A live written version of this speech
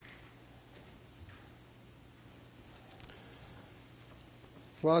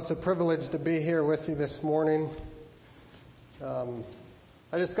Well, it's a privilege to be here with you this morning. I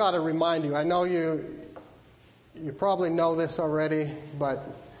just got to remind you, I know you probably know this already, but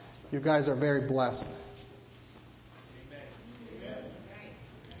you guys are very blessed. Amen.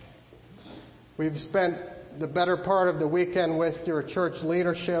 We've spent the better part of the weekend with your church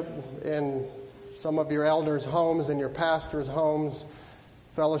leadership in some of your elders' homes and your pastors' homes,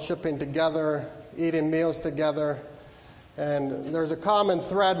 fellowshipping together, eating meals together. And there's a common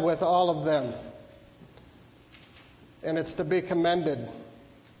thread with all of them, and it's to be commended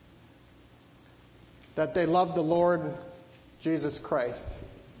that they love the Lord Jesus Christ.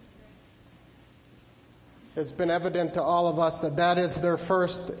 It's been evident to all of us that that is their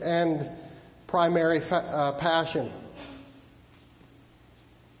first and primary passion.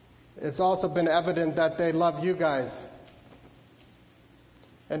 It's also been evident that they love you guys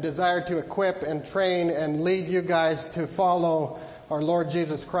and desire to equip and train and lead you guys to follow our Lord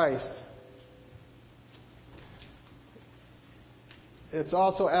Jesus Christ. It's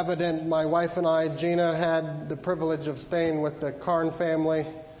also evident my wife and I, Gina, had the privilege of staying with the Karn family.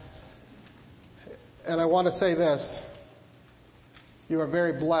 And I want to say this. You are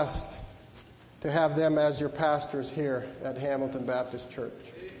very blessed to have them as your pastors here at Hamilton Baptist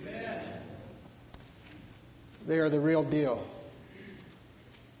Church. Amen. They are the real deal.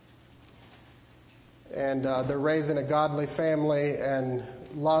 And they're raising a godly family and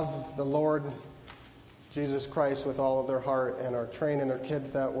love the Lord Jesus Christ with all of their heart and are training their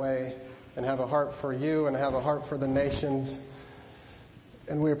kids that way and have a heart for you and have a heart for the nations.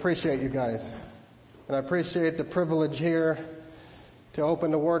 And we appreciate you guys. And I appreciate the privilege here to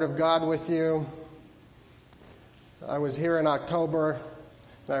open the Word of God with you. I was here in October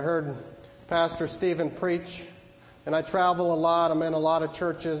and I heard Pastor Stephen preach. And I travel a lot. I'm in a lot of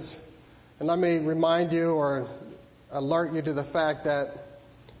churches. And let me remind you or alert you to the fact that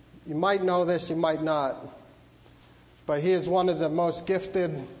you might know this, you might not, but he is one of the most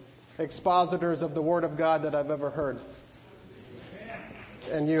gifted expositors of the Word of God that I've ever heard.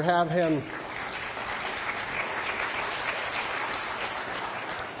 And you have him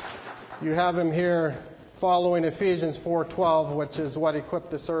here following Ephesians 4:12, which is what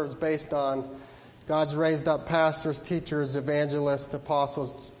Equip to Serve is based on. God's raised up pastors, teachers, evangelists,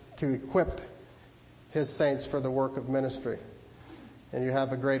 apostles to equip his saints for the work of ministry. And you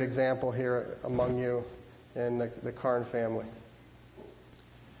have a great example here among you in the Karn family.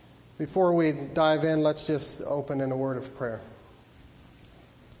 Before we dive in, let's just open in a word of prayer.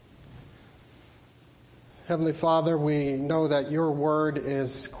 Heavenly Father, we know that your word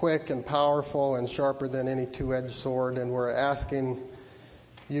is quick and powerful and sharper than any two-edged sword, and we're asking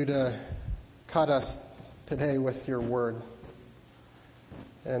you to cut us today with your word.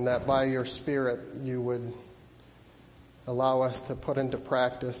 And that by your Spirit you would allow us to put into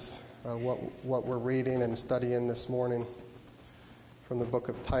practice what we're reading and studying this morning from the book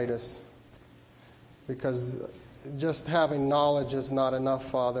of Titus. Because just having knowledge is not enough,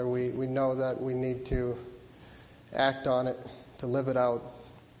 Father. We know that we need to act on it, to live it out,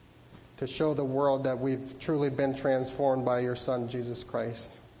 to show the world that we've truly been transformed by your Son, Jesus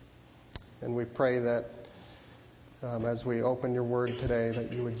Christ. And we pray that as we open your word today,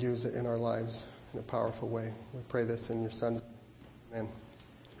 that you would use it in our lives in a powerful way. We pray this in your Son's name.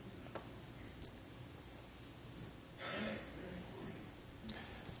 Amen.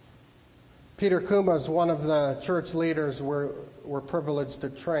 Peter Kuma is one of the church leaders we're privileged to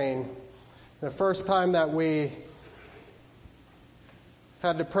train. The first time that we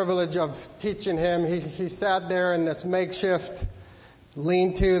had the privilege of teaching him, he sat there in this makeshift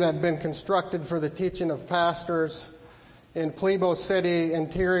lean-to that had been constructed for the teaching of pastors in Plebo City,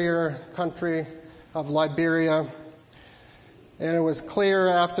 interior country of Liberia. And it was clear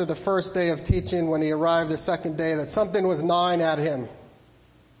after the first day of teaching, when he arrived the second day, that something was gnawing at him.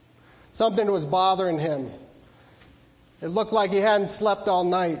 Something was bothering him. It looked like he hadn't slept all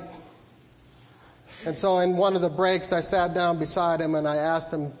night. And so in one of the breaks, I sat down beside him and I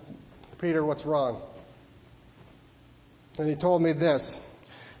asked him, "Peter, what's wrong?" And he told me this.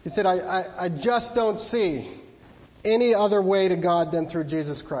 He said, I just don't see any other way to God than through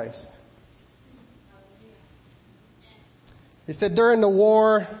Jesus Christ. He said, during the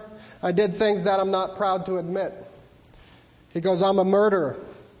war, I did things that I'm not proud to admit. He goes, I'm a murderer,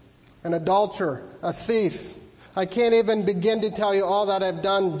 an adulterer, a thief. I can't even begin to tell you all that I've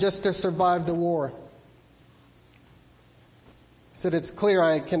done just to survive the war. He said, it's clear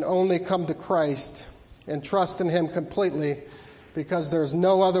I can only come to Christ and trust in him completely because there's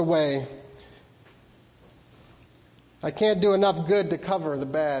no other way. I can't do enough good to cover the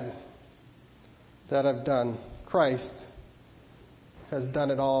bad that I've done. Christ has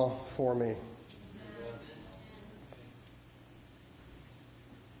done it all for me.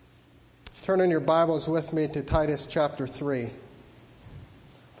 Turn in your Bibles with me to Titus chapter 3.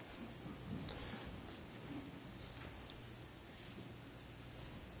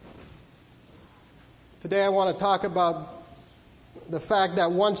 Today I want to talk about the fact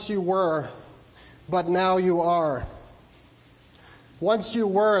that once you were, but now you are. Once you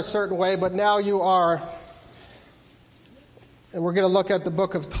were a certain way, but now you are. And we're going to look at the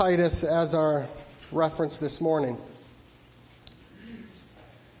book of Titus as our reference this morning.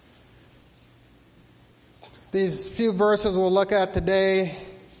 These few verses we'll look at today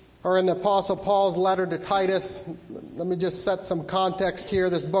are in the Apostle Paul's letter to Titus. Let me just set some context here.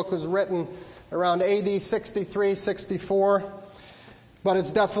 This book was written around AD 63, 64, but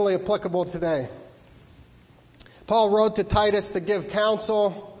it's definitely applicable today. Paul wrote to Titus to give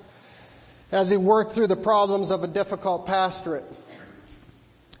counsel as he worked through the problems of a difficult pastorate.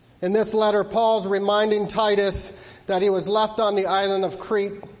 In this letter, Paul's reminding Titus that he was left on the island of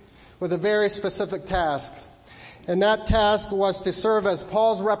Crete with a very specific task. And that task was to serve as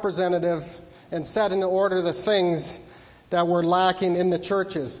Paul's representative and set in order the things that were lacking in the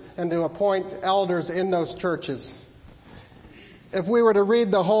churches and to appoint elders in those churches. If we were to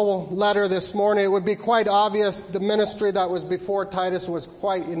read the whole letter this morning, it would be quite obvious the ministry that was before Titus was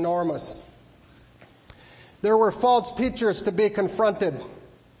quite enormous. There were false teachers to be confronted.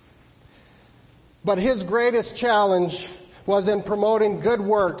 But his greatest challenge was in promoting good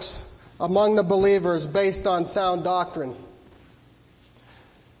works among the believers based on sound doctrine.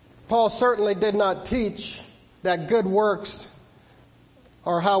 Paul certainly did not teach that good works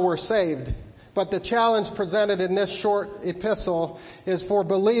are how we're saved. But the challenge presented in this short epistle is for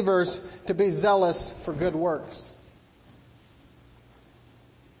believers to be zealous for good works.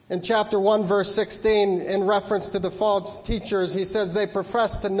 In chapter 1, verse 16, in reference to the false teachers, he says they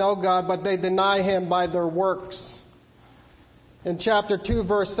profess to know God, but they deny him by their works. In chapter 2,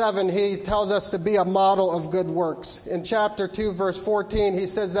 verse 7, he tells us to be a model of good works. In chapter 2, verse 14, he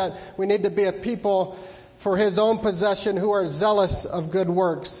says that we need to be a people for his own possession who are zealous of good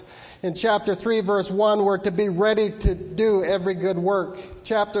works. In chapter 3, verse 1, we're to be ready to do every good work.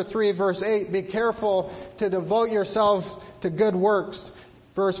 Chapter 3, verse 8, be careful to devote yourselves to good works.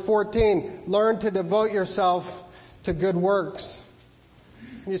 Verse 14, learn to devote yourself to good works.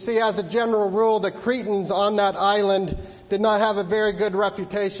 You see, as a general rule, the Cretans on that island did not have a very good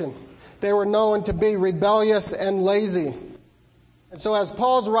reputation. They were known to be rebellious and lazy. And so as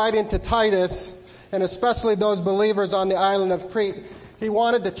Paul's writing to Titus, and especially those believers on the island of Crete, he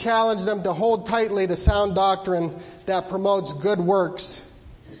wanted to challenge them to hold tightly to sound doctrine that promotes good works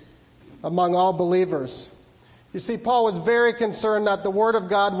among all believers. You see, Paul was very concerned that the Word of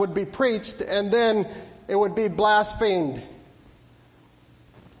God would be preached and then it would be blasphemed.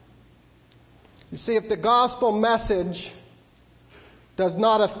 You see, if the gospel message does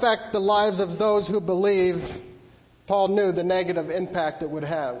not affect the lives of those who believe, Paul knew the negative impact it would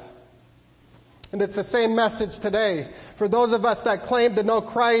have. And it's the same message today. For those of us that claim to know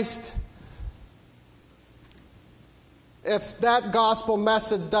Christ, if that gospel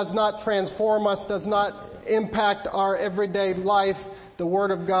message does not transform us, does not impact our everyday life, the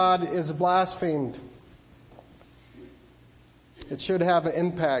Word of God is blasphemed. It should have an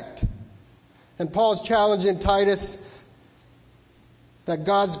impact. And Paul's challenging Titus that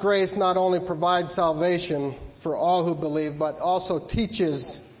God's grace not only provides salvation for all who believe, but also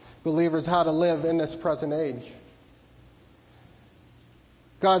teaches believers how to live in this present age.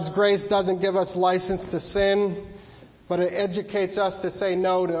 God's grace doesn't give us license to sin, but it educates us to say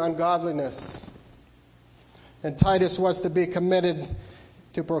no to ungodliness. And Titus was to be committed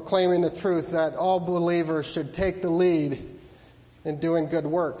to proclaiming the truth that all believers should take the lead in doing good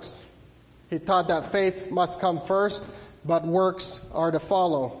works. He taught that faith must come first, but works are to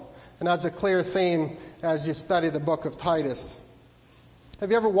follow. And that's a clear theme as you study the book of Titus. Have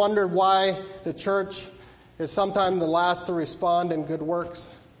you ever wondered why the church is sometimes the last to respond in good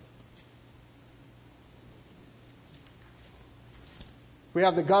works? We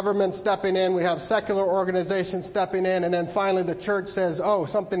have the government stepping in, we have secular organizations stepping in, and then finally the church says, oh,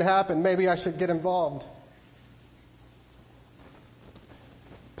 something happened, maybe I should get involved.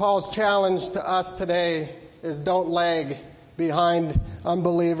 Paul's challenge to us today is don't lag behind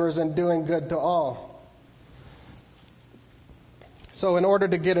unbelievers and doing good to all. So in order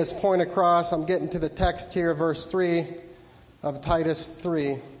to get his point across, I'm getting to the text here, verse 3 of Titus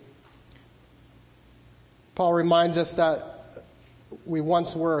 3. Paul reminds us that we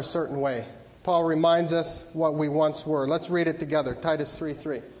once were a certain way. Paul reminds us what we once were. Let's read it together. Titus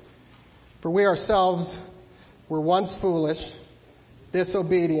 3:3. For we ourselves were once foolish,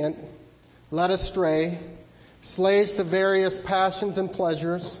 disobedient, led astray, slaves to various passions and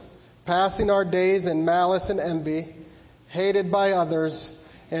pleasures, passing our days in malice and envy, hated by others,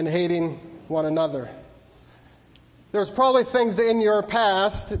 and hating one another. There's probably things in your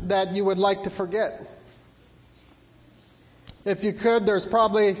past that you would like to forget. If you could, there's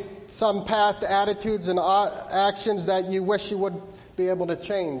probably some past attitudes and actions that you wish you would be able to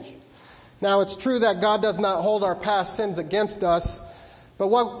change. Now, it's true that God does not hold our past sins against us, but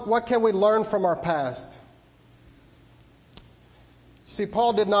what can we learn from our past? See,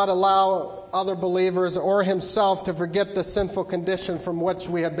 Paul did not allow other believers or himself to forget the sinful condition from which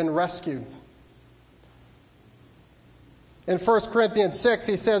we have been rescued. In 1 Corinthians 6,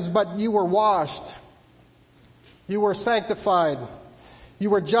 he says, "But you were washed, you were sanctified, you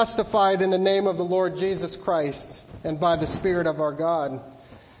were justified in the name of the Lord Jesus Christ and by the Spirit of our God."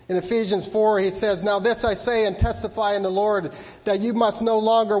 In Ephesians 4, he says, "Now this I say and testify in the Lord, that you must no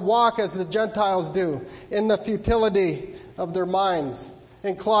longer walk as the Gentiles do, in the futility of their minds."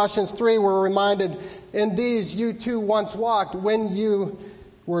 In Colossians 3, we're reminded, "In these you too once walked when you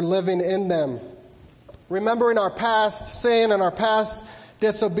were living in them." Remembering our past sin and our past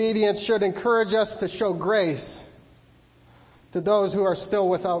disobedience should encourage us to show grace to those who are still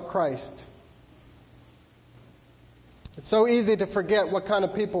without Christ. It's so easy to forget what kind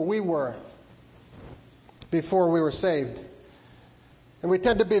of people we were before we were saved. And we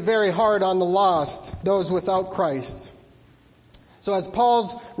tend to be very hard on the lost, those without Christ. So as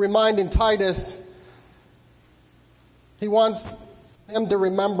Paul's reminding Titus, he wants him to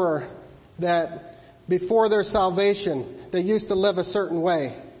remember that before their salvation, they used to live a certain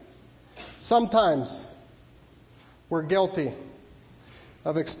way. Sometimes we're guilty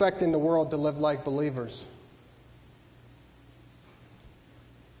of expecting the world to live like believers.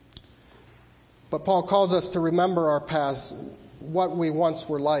 But Paul calls us to remember our past, what we once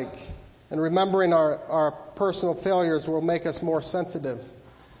were like. And remembering our personal failures will make us more sensitive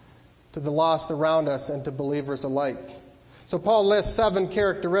to the lost around us and to believers alike. So Paul lists 7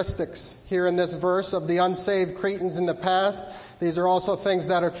 characteristics here in this verse of the unsaved Cretans in the past. These are also things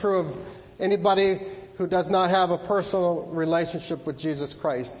that are true of anybody who does not have a personal relationship with Jesus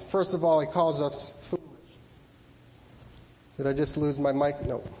Christ. First of all, he calls us foolish. Did I just lose my mic?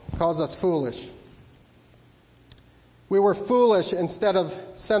 No. He calls us foolish. We were foolish instead of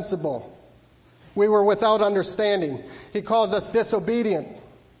sensible. We were without understanding. He calls us disobedient.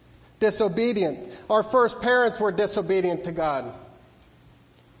 Disobedient. Our first parents were disobedient to God.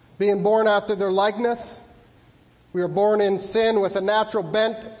 Being born after their likeness, we were born in sin with a natural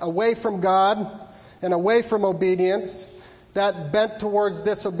bent away from God and away from obedience. That bent towards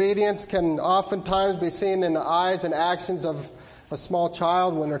disobedience can oftentimes be seen in the eyes and actions of a small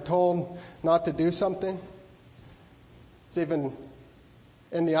child when they're told not to do something. It's even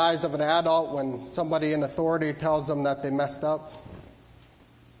in the eyes of an adult when somebody in authority tells them that they messed up.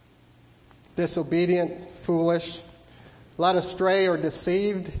 Disobedient, foolish, led astray or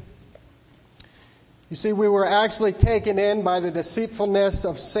deceived. You see, we were actually taken in by the deceitfulness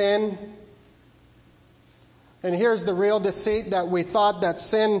of sin. And here's the real deceit, that we thought that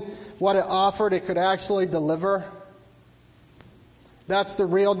sin, what it offered, it could actually deliver. That's the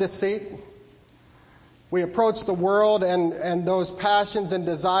real deceit. We approach the world and those passions and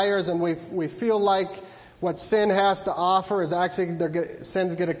desires, and we feel like what sin has to offer is actually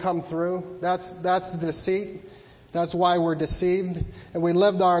sin's going to come through. That's the deceit. That's why we're deceived. And we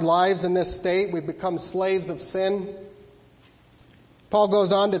lived our lives in this state. We become slaves of sin. Paul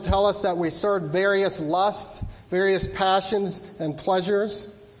goes on to tell us that we serve various lusts, various passions and pleasures.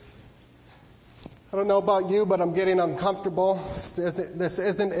 I don't know about you, but I'm getting uncomfortable. This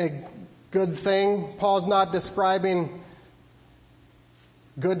isn't a good thing. Paul's not describing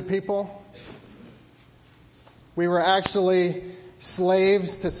good people. We were actually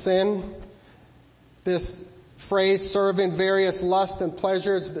slaves to sin. This phrase, serving various lusts and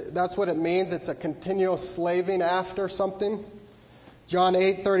pleasures, that's what it means. It's a continual slaving after something. John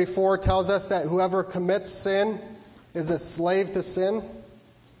 8:34 tells us that whoever commits sin is a slave to sin.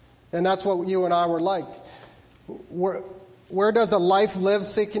 And that's what you and I were like. Where does a life lived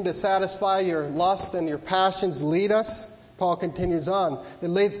seeking to satisfy your lust and your passions lead us? Paul continues on. It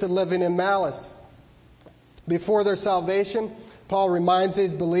leads to living in malice. Before their salvation, Paul reminds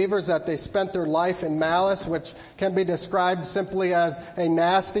these believers that they spent their life in malice, which can be described simply as a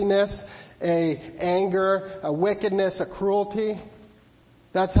nastiness, a anger, a wickedness, a cruelty.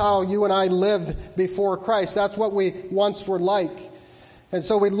 That's how you and I lived before Christ. That's what we once were like. And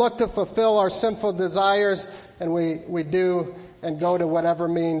so we look to fulfill our sinful desires, and we do and go to whatever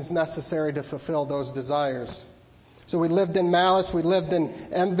means necessary to fulfill those desires. So we lived in malice, we lived in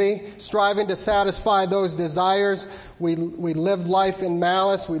envy, striving to satisfy those desires. We lived life in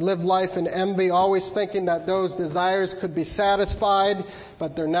malice, we lived life in envy, always thinking that those desires could be satisfied,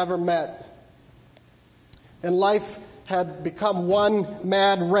 but they're never met. And life had become one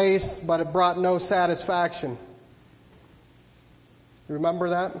mad race, but it brought no satisfaction. You remember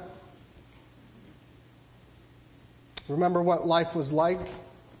that? Remember what life was like?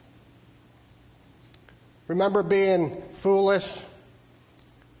 Remember being foolish,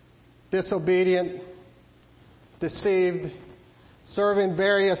 disobedient, deceived, serving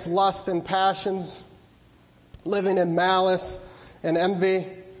various lusts and passions, living in malice and envy.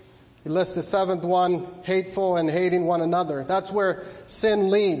 He lists the seventh one, hateful and hating one another. That's where sin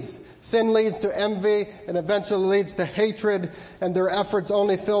leads. Sin leads to envy and eventually leads to hatred, and their efforts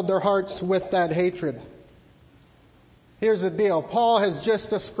only filled their hearts with that hatred. Here's the deal. Paul has just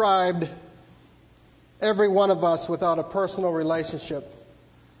described every one of us without a personal relationship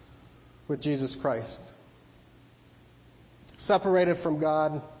with Jesus Christ. Separated from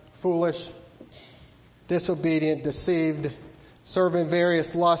God, foolish, disobedient, deceived, serving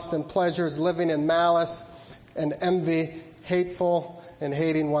various lusts and pleasures, living in malice and envy, hateful and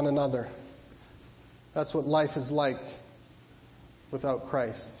hating one another. That's what life is like without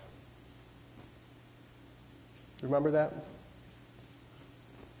Christ. Remember that?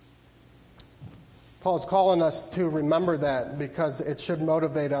 Paul's calling us to remember that because it should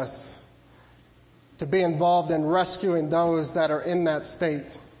motivate us to be involved in rescuing those that are in that state.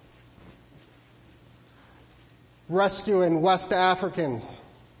 Rescuing West Africans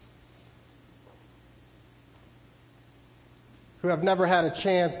who have never had a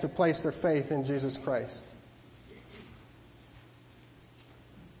chance to place their faith in Jesus Christ.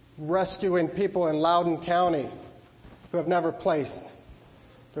 Rescuing people in Loudoun County who have never placed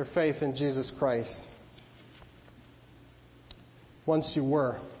their faith in Jesus Christ. Once you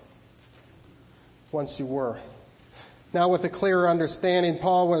were. Once you were. Now with a clearer understanding,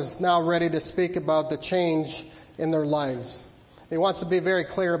 Paul was now ready to speak about the change in their lives. He wants to be very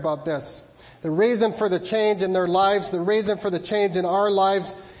clear about this. The reason for the change in their lives, the reason for the change in our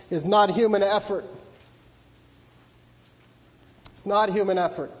lives is not human effort. It's not human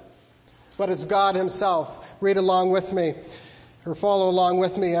effort, but it's God Himself. Read along with me, or follow along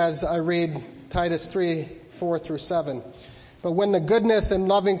with me as I read Titus 3:4-7. But when the goodness and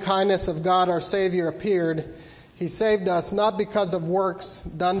loving kindness of God our Savior appeared, He saved us not because of works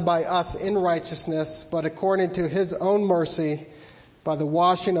done by us in righteousness, but according to His own mercy, by the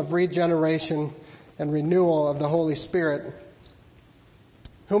washing of regeneration and renewal of the Holy Spirit,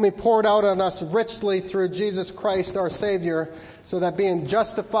 whom He poured out on us richly through Jesus Christ our Savior, so that being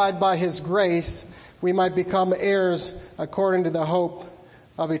justified by His grace, we might become heirs according to the hope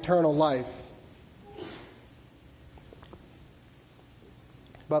of eternal life.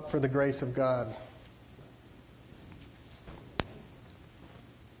 But for the grace of God.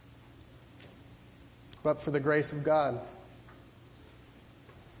 But for the grace of God,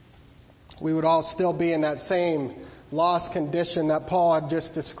 we would all still be in that same lost condition that Paul had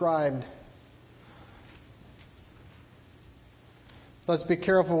just described. Let's be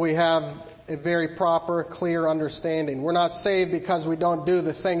careful we have a very proper, clear understanding. We're not saved because we don't do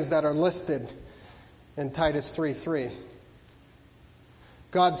the things that are listed in Titus 3:3.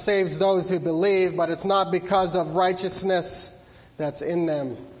 God saves those who believe, but it's not because of righteousness that's in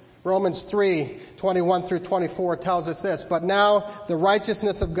them. Romans 3:21-24 tells us this. But now the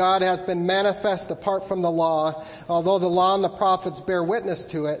righteousness of God has been manifest apart from the law, although the law and the prophets bear witness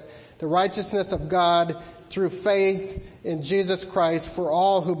to it. The righteousness of God through faith in Jesus Christ for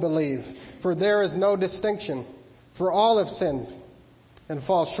all who believe. For there is no distinction. For all have sinned and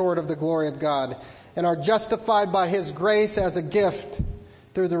fall short of the glory of God, and are justified by His grace as a gift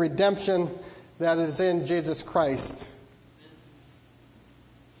through the redemption that is in Jesus Christ.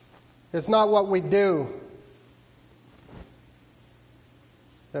 It's not what we do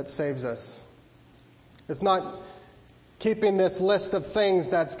that saves us. It's not keeping this list of things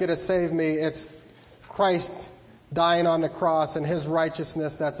that's going to save me. It's Christ dying on the cross and His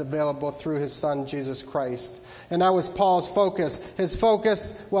righteousness that's available through His Son, Jesus Christ. And that was Paul's focus. His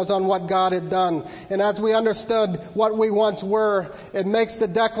focus was on what God had done. And as we understood what we once were, it makes the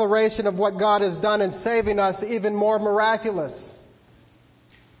declaration of what God has done in saving us even more miraculous.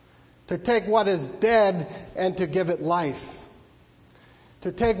 To take what is dead and to give it life.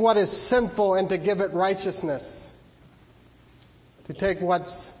 To take what is sinful and to give it righteousness. To take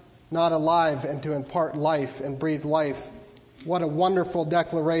what's not alive and to impart life and breathe life. What a wonderful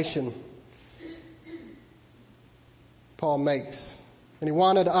declaration Paul makes. And he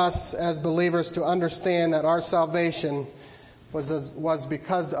wanted us as believers to understand that our salvation was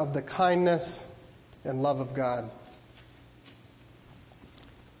because of the kindness and love of God.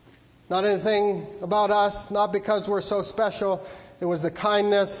 Not anything about us, not because we're so special. It was the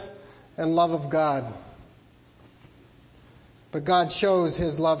kindness and love of God. But God shows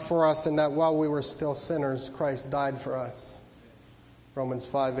his love for us in that while we were still sinners, Christ died for us. Romans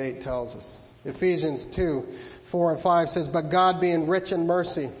 5:8 tells us. Ephesians 2:4-5 says, "But God, being rich in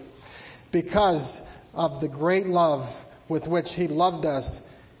mercy, because of the great love with which he loved us,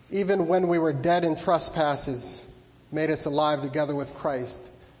 even when we were dead in trespasses, made us alive together with Christ.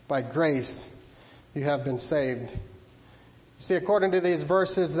 By grace you have been saved." You see, according to these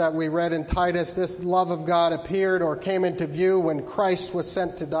verses that we read in Titus, this love of God appeared or came into view when Christ was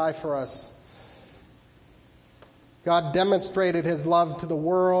sent to die for us. God demonstrated his love to the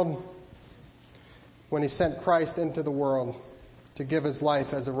world when he sent Christ into the world to give his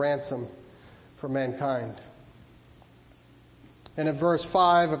life as a ransom for mankind. And in verse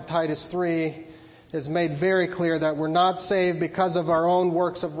 5 of Titus 3, it's made very clear that we're not saved because of our own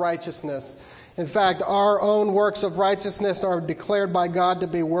works of righteousness. In fact, our own works of righteousness are declared by God to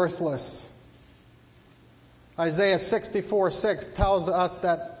be worthless. Isaiah 64:6 tells us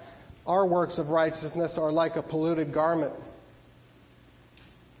that our works of righteousness are like a polluted garment.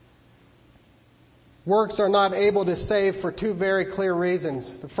 Works are not able to save for two very clear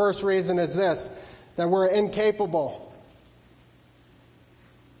reasons. The first reason is this, that we're incapable.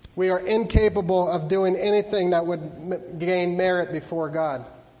 We are incapable of doing anything that would gain merit before God.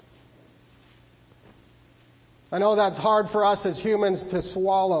 I know that's hard for us as humans to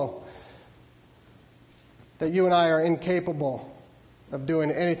swallow, that you and I are incapable of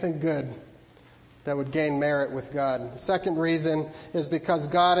doing anything good that would gain merit with God. The second reason is because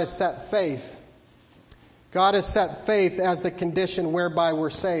God has set faith. God has set faith as the condition whereby we're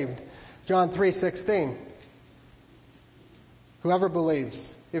saved. John 3:16. Whoever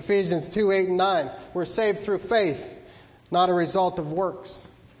believes. Ephesians 2:8-9. We're saved through faith, not a result of works.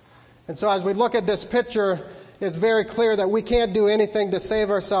 And so as we look at this picture, it's very clear that we can't do anything to save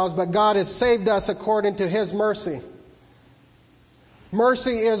ourselves, but God has saved us according to his mercy.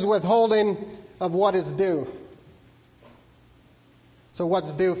 Mercy is withholding of what is due. So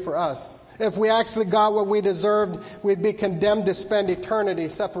what's due for us? If we actually got what we deserved, we'd be condemned to spend eternity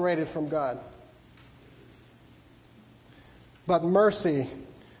separated from God. But mercy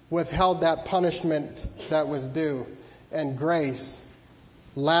withheld that punishment that was due, and grace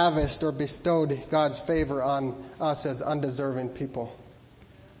lavished or bestowed God's favor on us as undeserving people.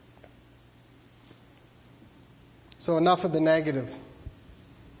 So enough of the negative.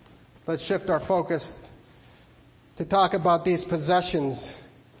 Let's shift our focus to talk about these possessions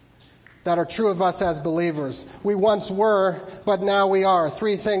that are true of us as believers. We once were, but now we are.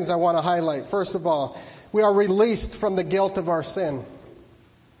 Three things I want to highlight. First of all, we are released from the guilt of our sin.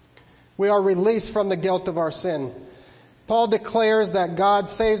 We are released from the guilt of our sin. Paul declares that God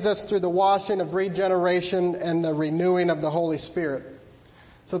saves us through the washing of regeneration and the renewing of the Holy Spirit.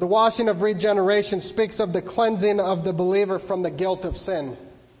 So the washing of regeneration speaks of the cleansing of the believer from the guilt of sin.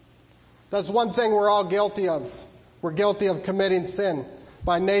 That's one thing we're all guilty of. We're guilty of committing sin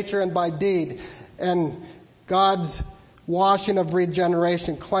by nature and by deed. And God's washing of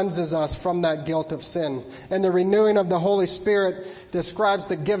regeneration cleanses us from that guilt of sin. And the renewing of the Holy Spirit describes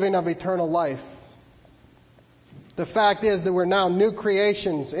the giving of eternal life. The fact is that we're now new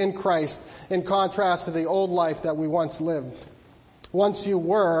creations in Christ in contrast to the old life that we once lived. Once you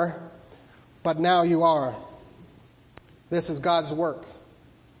were, but now you are. This is God's work.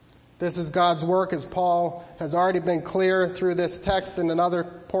 This is God's work, as Paul has already been clear through this text and in other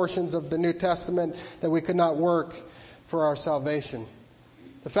portions of the New Testament, that we could not work for our salvation.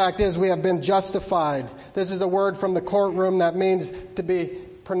 The fact is, we have been justified. This is a word from the courtroom that means to be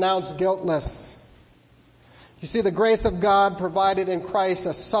pronounced guiltless. You see, the grace of God provided in Christ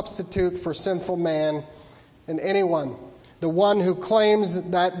a substitute for sinful man and anyone. The one who claims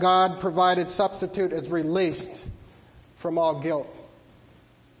that God provided substitute is released from all guilt.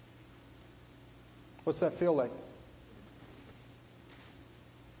 What's that feel like?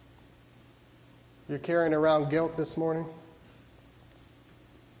 You're carrying around guilt this morning?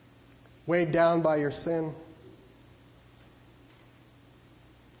 Weighed down by your sin?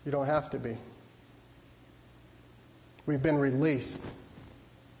 You don't have to be. We've been released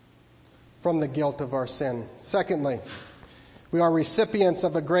from the guilt of our sin. Secondly, we are recipients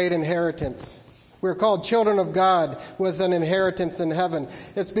of a great inheritance. We're called children of God with an inheritance in heaven.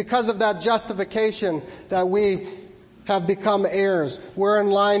 It's because of that justification that we have become heirs. We're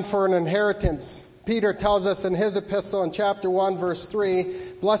in line for an inheritance. Peter tells us in his epistle in chapter 1, verse 3,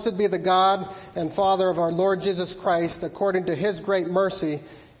 "Blessed be the God and Father of our Lord Jesus Christ. According to his great mercy,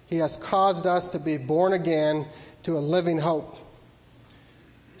 he has caused us to be born again to a living hope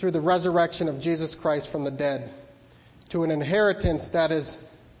through the resurrection of Jesus Christ from the dead, to an inheritance that is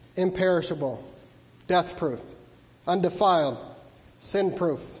imperishable, death-proof, undefiled,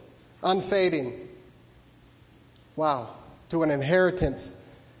 sin-proof, unfading." Wow. To an inheritance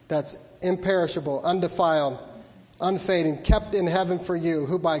that's imperishable, undefiled, unfading, kept in heaven for you,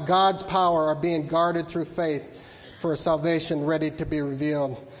 who by God's power are being guarded through faith for a salvation ready to be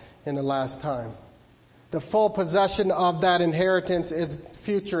revealed in the last time. The full possession of that inheritance is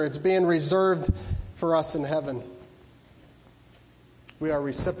future. It's being reserved for us in heaven. We are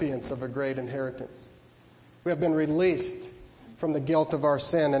recipients of a great inheritance. We have been released from the guilt of our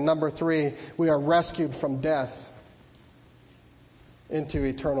sin. And number 3, we are rescued from death into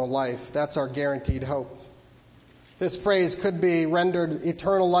eternal life. That's our guaranteed hope. This phrase could be rendered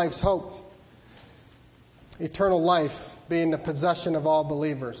eternal life's hope. Eternal life being the possession of all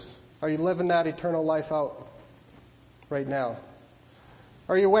believers. Are you living that eternal life out right now?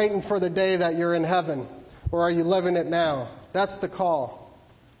 Are you waiting for the day that you're in heaven? Or are you living it now? That's the call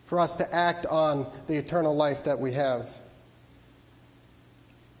for us to act on the eternal life that we have.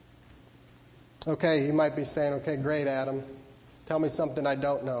 Okay, you might be saying, okay, great, Adam. Tell me something I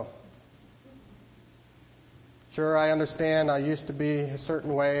don't know. Sure, I understand I used to be a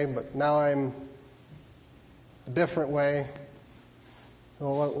certain way, but now I'm a different way.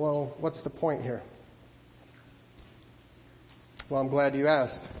 Well, what's the point here? Well, I'm glad you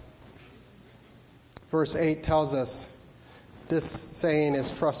asked. Verse 8 tells us this saying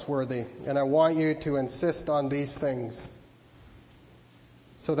is trustworthy, and I want you to insist on these things,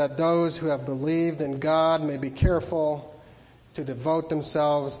 so that those who have believed in God may be careful to devote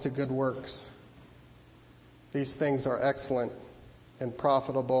themselves to good works. These things are excellent and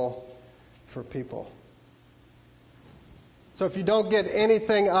profitable for people. So if you don't get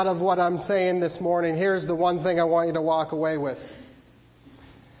anything out of what I'm saying this morning, here's the one thing I want you to walk away with.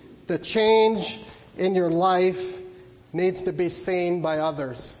 The change in your life needs to be seen by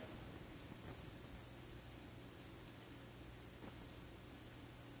others.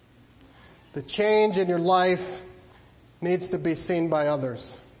 The change in your life needs to be seen by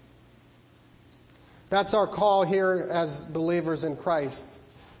others. That's our call here as believers in Christ.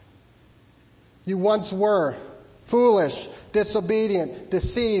 You once were foolish, disobedient,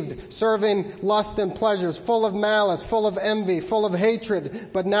 deceived, serving lust and pleasures, full of malice, full of envy, full of hatred,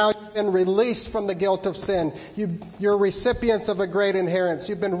 but now you've been released from the guilt of sin. You're recipients of a great inheritance.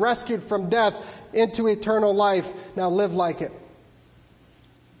 You've been rescued from death into eternal life. Now live like it.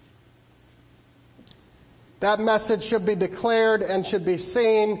 That message should be declared and should be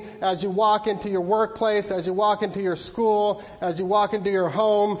seen as you walk into your workplace, as you walk into your school, as you walk into your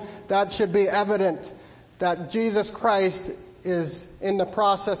home. That should be evident that Jesus Christ is in the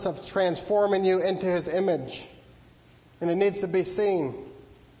process of transforming you into his image. And it needs to be seen.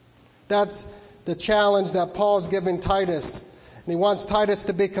 That's the challenge that Paul's giving Titus. And he wants Titus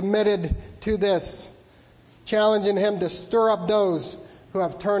to be committed to this, challenging him to stir up those who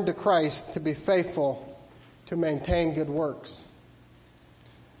have turned to Christ to be faithful to maintain good works.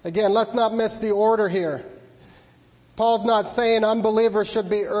 Again, let's not miss the order here. Paul's not saying unbelievers should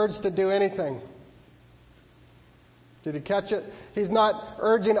be urged to do anything. Did you catch it? He's not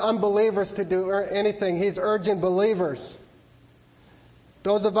urging unbelievers to do anything. He's urging believers.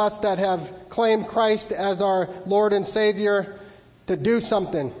 Those of us that have claimed Christ as our Lord and Savior to do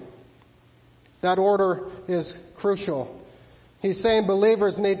something. That order is crucial. He's saying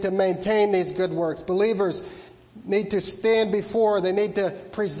believers need to maintain these good works. Believers need to stand before, they need to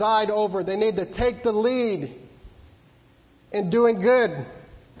preside over, they need to take the lead in doing good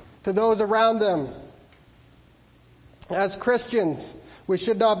to those around them. As Christians, we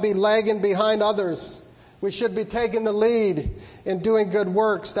should not be lagging behind others. We should be taking the lead in doing good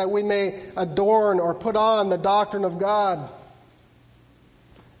works that we may adorn or put on the doctrine of God.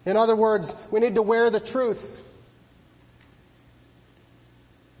 In other words, we need to wear the truth.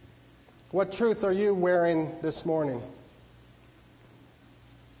 What truth are you wearing this morning?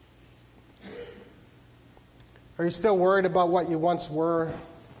 Are you still worried about what you once were?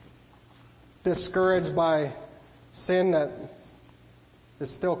 Discouraged by sin that is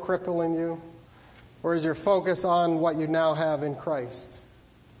still crippling you? Or is your focus on what you now have in Christ?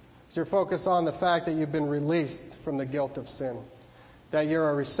 Is your focus on the fact that you've been released from the guilt of sin? That you're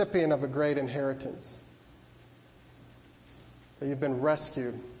a recipient of a great inheritance? That you've been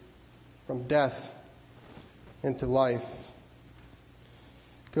rescued from death into life?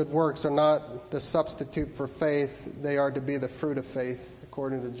 Good works are not the substitute for faith. They are to be the fruit of faith,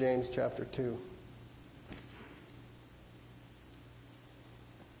 according to James chapter 2.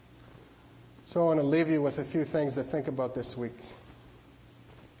 So I want to leave you with a few things to think about this week.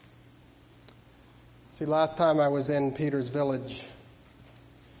 See, last time I was in Peter's village,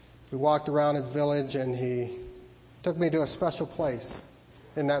 we walked around his village and he took me to a special place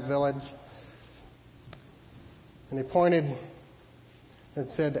in that village. And he pointed and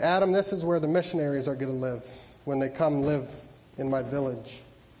said, Adam, this is where the missionaries are going to live when they come live in my village.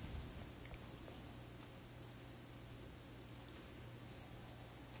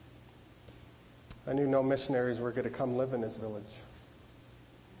 I knew no missionaries were going to come live in his village.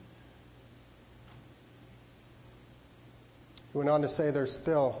 He went on to say there's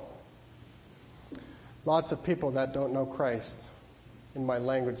still lots of people that don't know Christ in my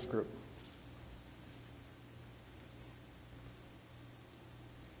language group.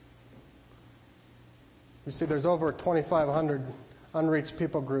 You see, there's over 2,500 unreached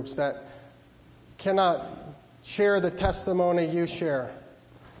people groups that cannot share the testimony you share.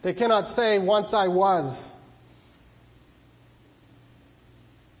 They cannot say, once I was,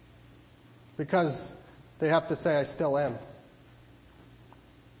 because they have to say, I still am.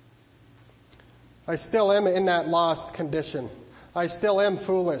 I still am in that lost condition. I still am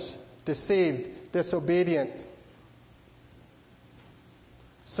foolish, deceived, disobedient,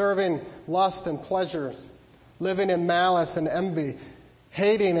 serving lust and pleasures, living in malice and envy,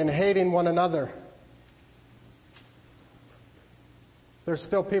 hating one another. There's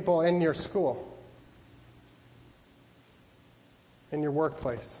still people in your school, in your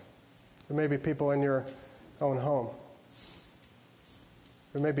workplace. There may be people in your own home.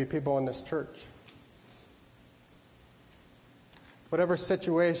 There may be people in this church. Whatever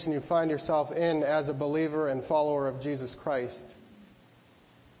situation you find yourself in as a believer and follower of Jesus Christ,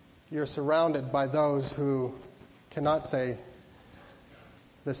 you're surrounded by those who cannot say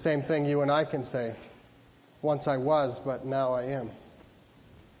the same thing you and I can say. Once I was, but now I am.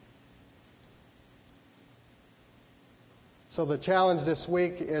 So the challenge this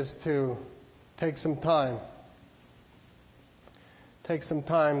week is to take some time. Take some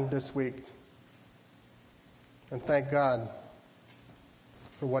time this week and thank God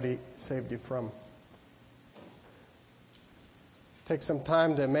for what He saved you from. Take some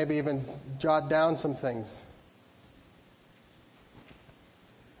time to maybe even jot down some things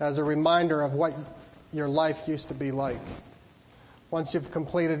as a reminder of what your life used to be like. Once you've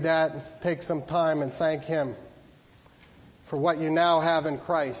completed that, take some time and thank Him for what you now have in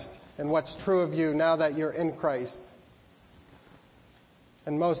Christ and what's true of you now that you're in Christ.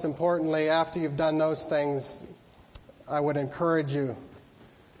 And most importantly, after you've done those things, I would encourage you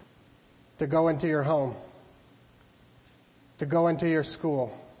to go into your home, to go into your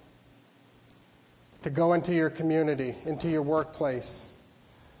school, to go into your community, into your workplace,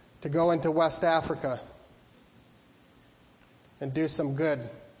 to go into West Africa and do some good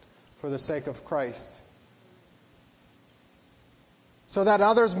for the sake of Christ, so that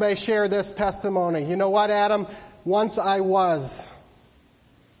others may share this testimony. You know what, Adam? Once I was,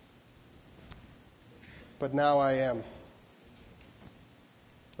 but now I am.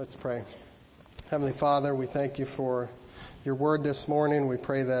 Let's pray. Heavenly Father, we thank you for your word this morning. We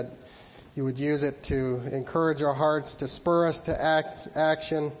pray that you would use it to encourage our hearts, to spur us to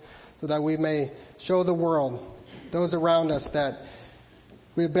action, so that we may show the world, those around us, that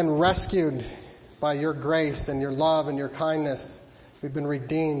we've been rescued by your grace and your love and your kindness. We've been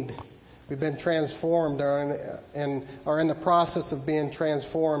redeemed. We've been transformed and are in the process of being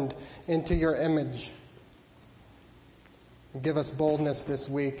transformed into your image. And give us boldness this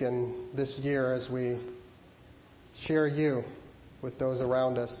week and this year as we share you with those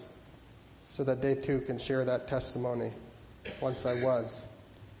around us, so that they too can share that testimony. Once I was,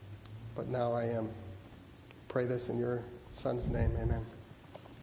 but now I am. Pray this in your Son's name. Amen.